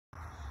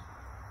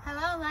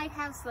Hello,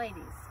 Lighthouse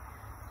ladies.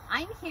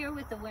 I'm here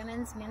with the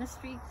Women's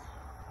Ministry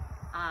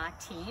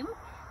team,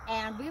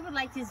 and we would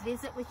like to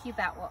visit with you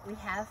about what we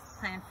have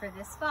planned for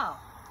this fall.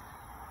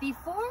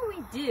 Before we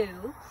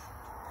do,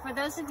 for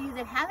those of you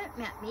that haven't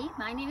met me,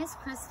 my name is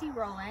Christy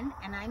Rowland,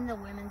 and I'm the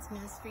Women's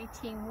Ministry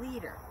team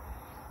leader.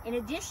 In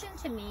addition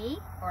to me,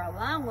 or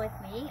along with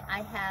me,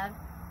 I have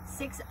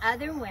 6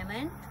 other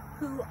women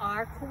who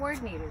are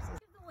coordinators.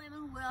 Each of the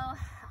women will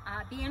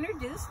be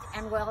introduced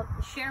and will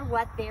share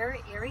what their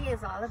area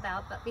is all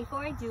about. But before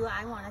I do,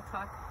 I want to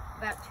talk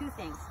about 2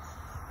 things.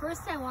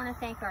 First, I want to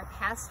thank our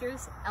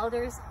pastors,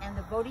 elders, and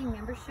the voting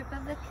membership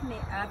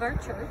of our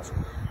church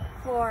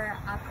for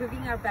approving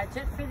our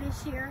budget for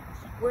this year.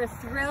 We're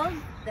thrilled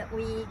that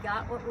we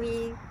got what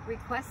we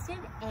requested,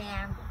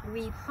 and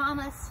we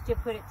promise to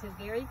put it to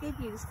very good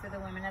use for the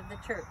women of the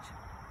church.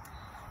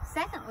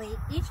 Secondly,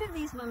 each of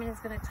these women is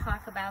going to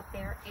talk about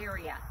their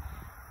area,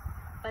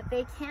 but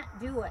they can't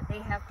do what they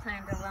have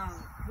planned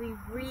alone. We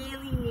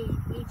really need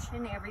each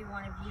and every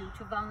one of you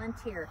to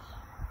volunteer.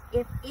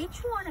 If each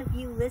one of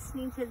you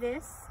listening to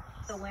this,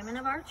 the women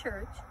of our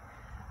church,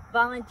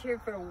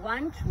 volunteered for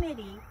one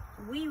committee,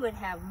 we would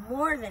have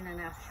more than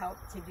enough help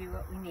to do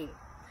what we need.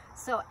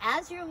 So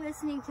as you're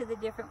listening to the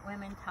different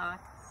women talk,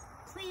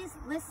 please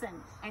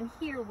listen and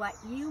hear what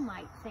you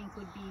might think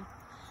would be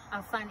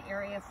a fun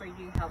area for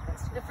you to help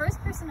us. The first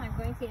person I'm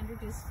going to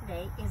introduce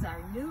today is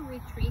our new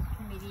retreat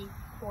committee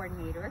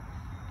coordinator,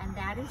 and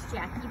that is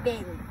Jackie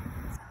Bailey.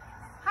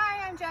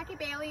 Hi, I'm Jackie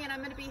Bailey, and I'm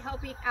going to be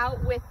helping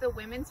out with the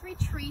women's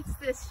retreats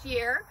this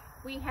year.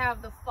 We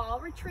have the fall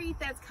retreat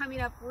that's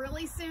coming up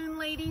really soon,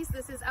 ladies.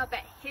 This is up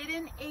at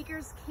Hidden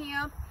Acres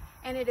Camp,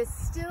 and it is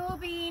still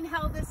being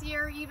held this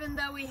year, even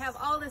though we have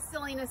all this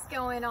silliness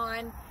going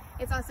on.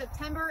 It's on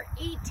September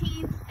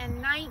 18th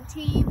and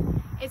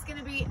 19th. It's going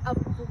to be a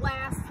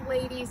blast,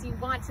 ladies. You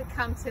want to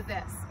come to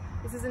this.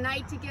 This is a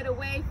night to get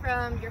away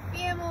from your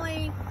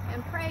family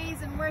and praise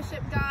and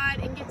worship God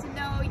and get to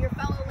know your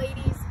fellow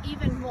ladies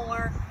even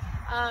more.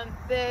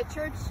 The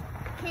church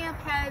camp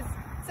has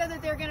said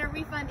that they're going to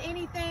refund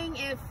anything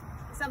if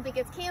something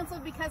gets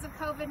canceled because of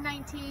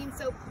COVID-19.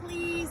 So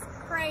please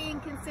pray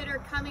and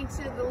consider coming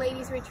to the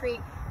ladies retreat,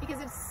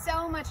 because it's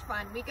so much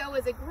fun. We go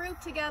as a group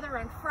together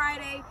on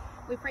Friday,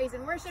 we praise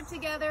and worship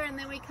together, and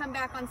then we come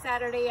back on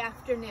Saturday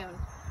afternoon.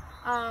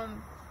 I'll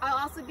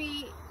also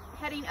be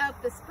heading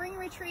up the spring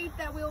retreat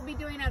that we'll be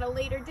doing at a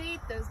later date.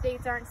 Those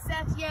dates aren't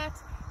set yet,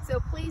 so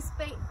please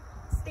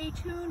stay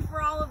tuned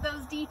for all of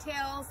those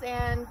details,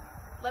 and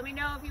let me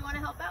know if you want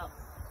to help out.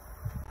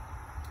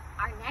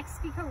 Our next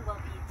speaker will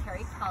be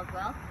Terry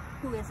Caldwell,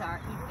 who is our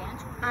event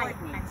coordinator.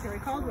 Hi, I'm Terry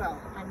Caldwell.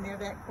 I'm the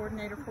event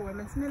coordinator for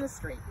Women's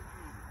Ministry.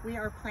 We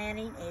are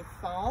planning a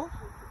fall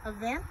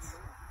event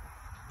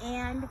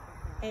and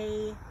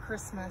a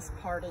Christmas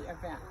party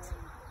event.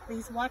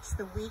 Please watch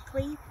the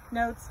weekly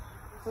notes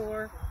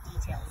for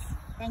details.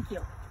 Thank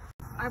you.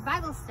 Our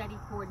Bible study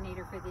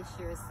coordinator for this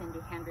year is Cindy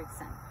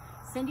Hendrickson.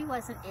 Cindy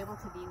wasn't able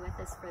to be with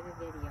us for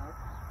the video,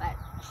 but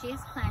she is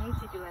planning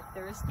to do a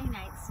Thursday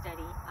night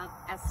study of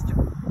Esther.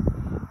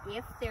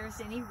 If there's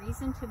any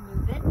reason to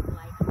move it,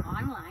 like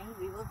online,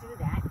 we will do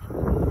that. It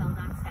will be held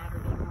on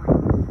Saturday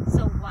morning.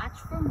 So watch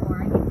for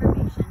more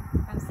information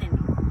from Cindy.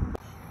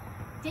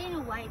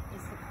 Dana White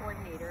is the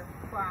coordinator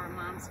for our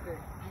moms group,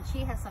 and she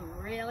has some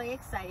really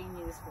exciting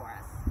news for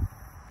us.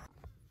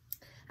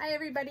 Hi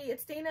everybody,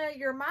 it's Dana,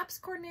 your MOPS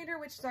coordinator,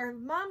 which is our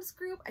moms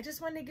group. I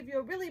just wanted to give you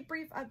a really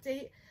brief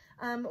update.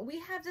 We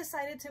have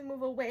decided to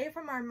move away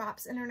from our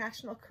MOPS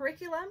International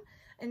curriculum,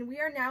 and we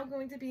are now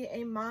going to be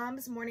a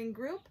moms morning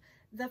group.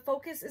 The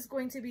focus is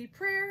going to be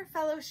prayer,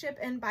 fellowship,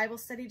 and Bible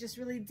study, just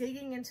really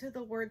digging into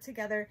the Word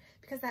together,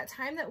 because that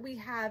time that we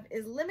have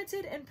is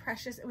limited and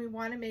precious, and we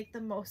want to make the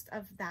most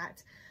of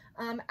that.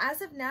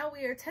 As of now,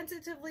 we are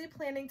tentatively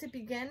planning to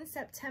begin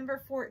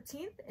September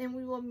 14th, and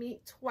we will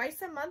meet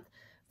twice a month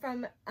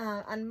from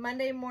on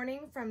Monday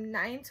morning from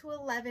 9 to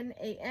 11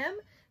 a.m.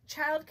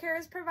 Childcare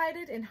is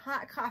provided and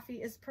hot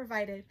coffee is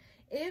provided.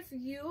 If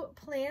you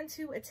plan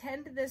to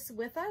attend this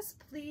with us,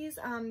 please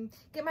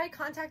get my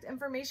contact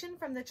information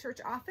from the church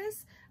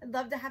office. I'd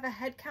love to have a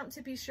head count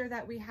to be sure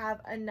that we have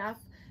enough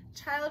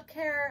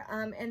childcare,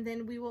 and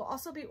then we will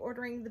also be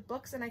ordering the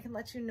books, and I can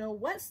let you know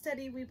what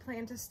study we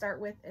plan to start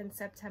with in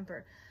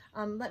September.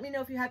 Let me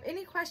know if you have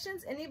any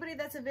questions. Anybody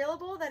that's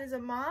available that is a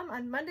mom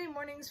on Monday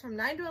mornings from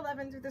 9 to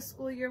 11 through the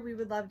school year, we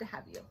would love to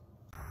have you.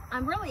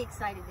 I'm really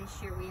excited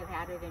this year we have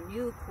added a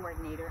new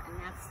coordinator, and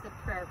that's the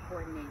prayer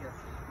coordinator.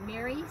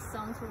 Mary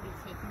Sones will be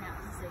taking that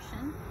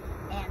position,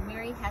 and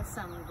Mary has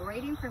some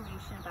great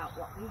information about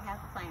what we have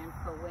planned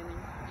for women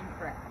in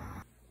prayer.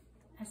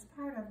 As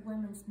part of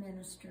women's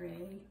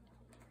ministry,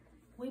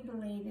 we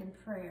believe in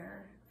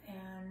prayer,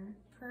 and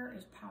prayer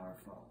is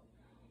powerful.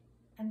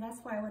 And that's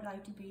why I would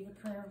like to be the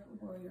prayer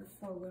warrior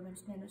for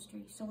women's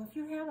ministry. So if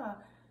you have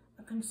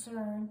a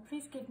concern,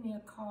 please give me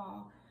a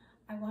call.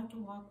 I want to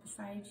walk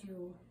beside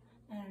you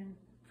and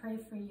pray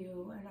for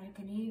you, and I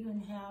can even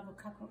have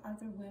a couple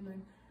other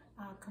women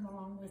come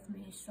along with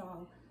me.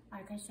 So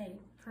like I say,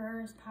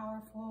 prayer is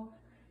powerful.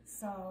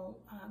 So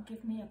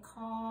give me a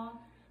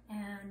call,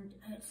 and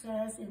it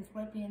says in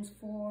Philippians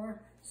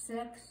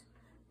 4:6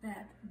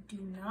 that do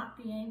not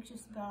be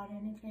anxious about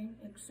anything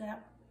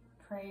except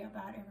pray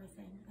about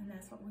everything, and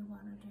that's what we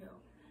want to do.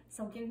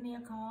 So give me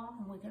a call,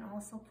 and we can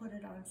also put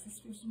it on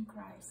Sisters in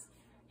Christ.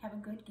 Have a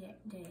good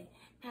day,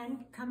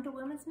 and come to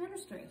Women's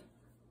Ministry.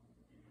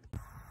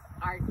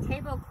 Our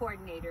table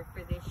coordinator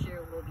for this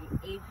year will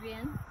be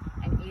Adrian,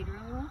 and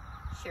Adrian will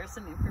share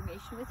some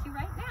information with you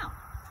right now.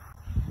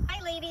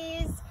 Hi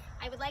ladies,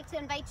 I would like to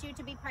invite you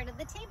to be part of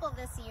the table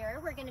this year.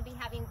 We're going to be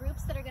having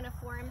groups that are going to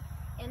form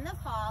in the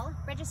fall.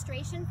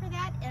 Registration for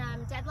that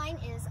deadline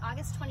is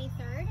August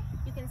 23rd.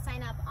 You can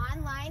sign up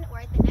online or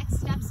at the Next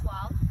Steps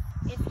wall.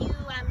 If you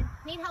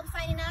need help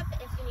signing up,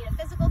 if you need a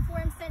physical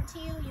form sent to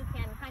you, you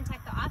can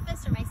contact the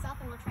office or myself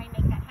and we'll try and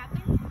make that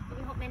happen. And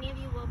we hope many of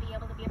you will be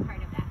able to be a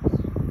part of that.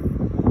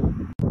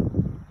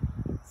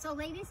 So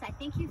ladies, I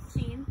think you've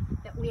seen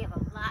that we have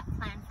a lot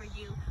planned for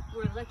you.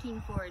 We're looking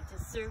forward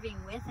to serving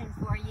with and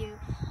for you,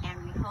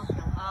 and we hope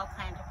you'll all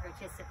plan to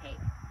participate.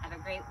 Have a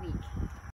great week.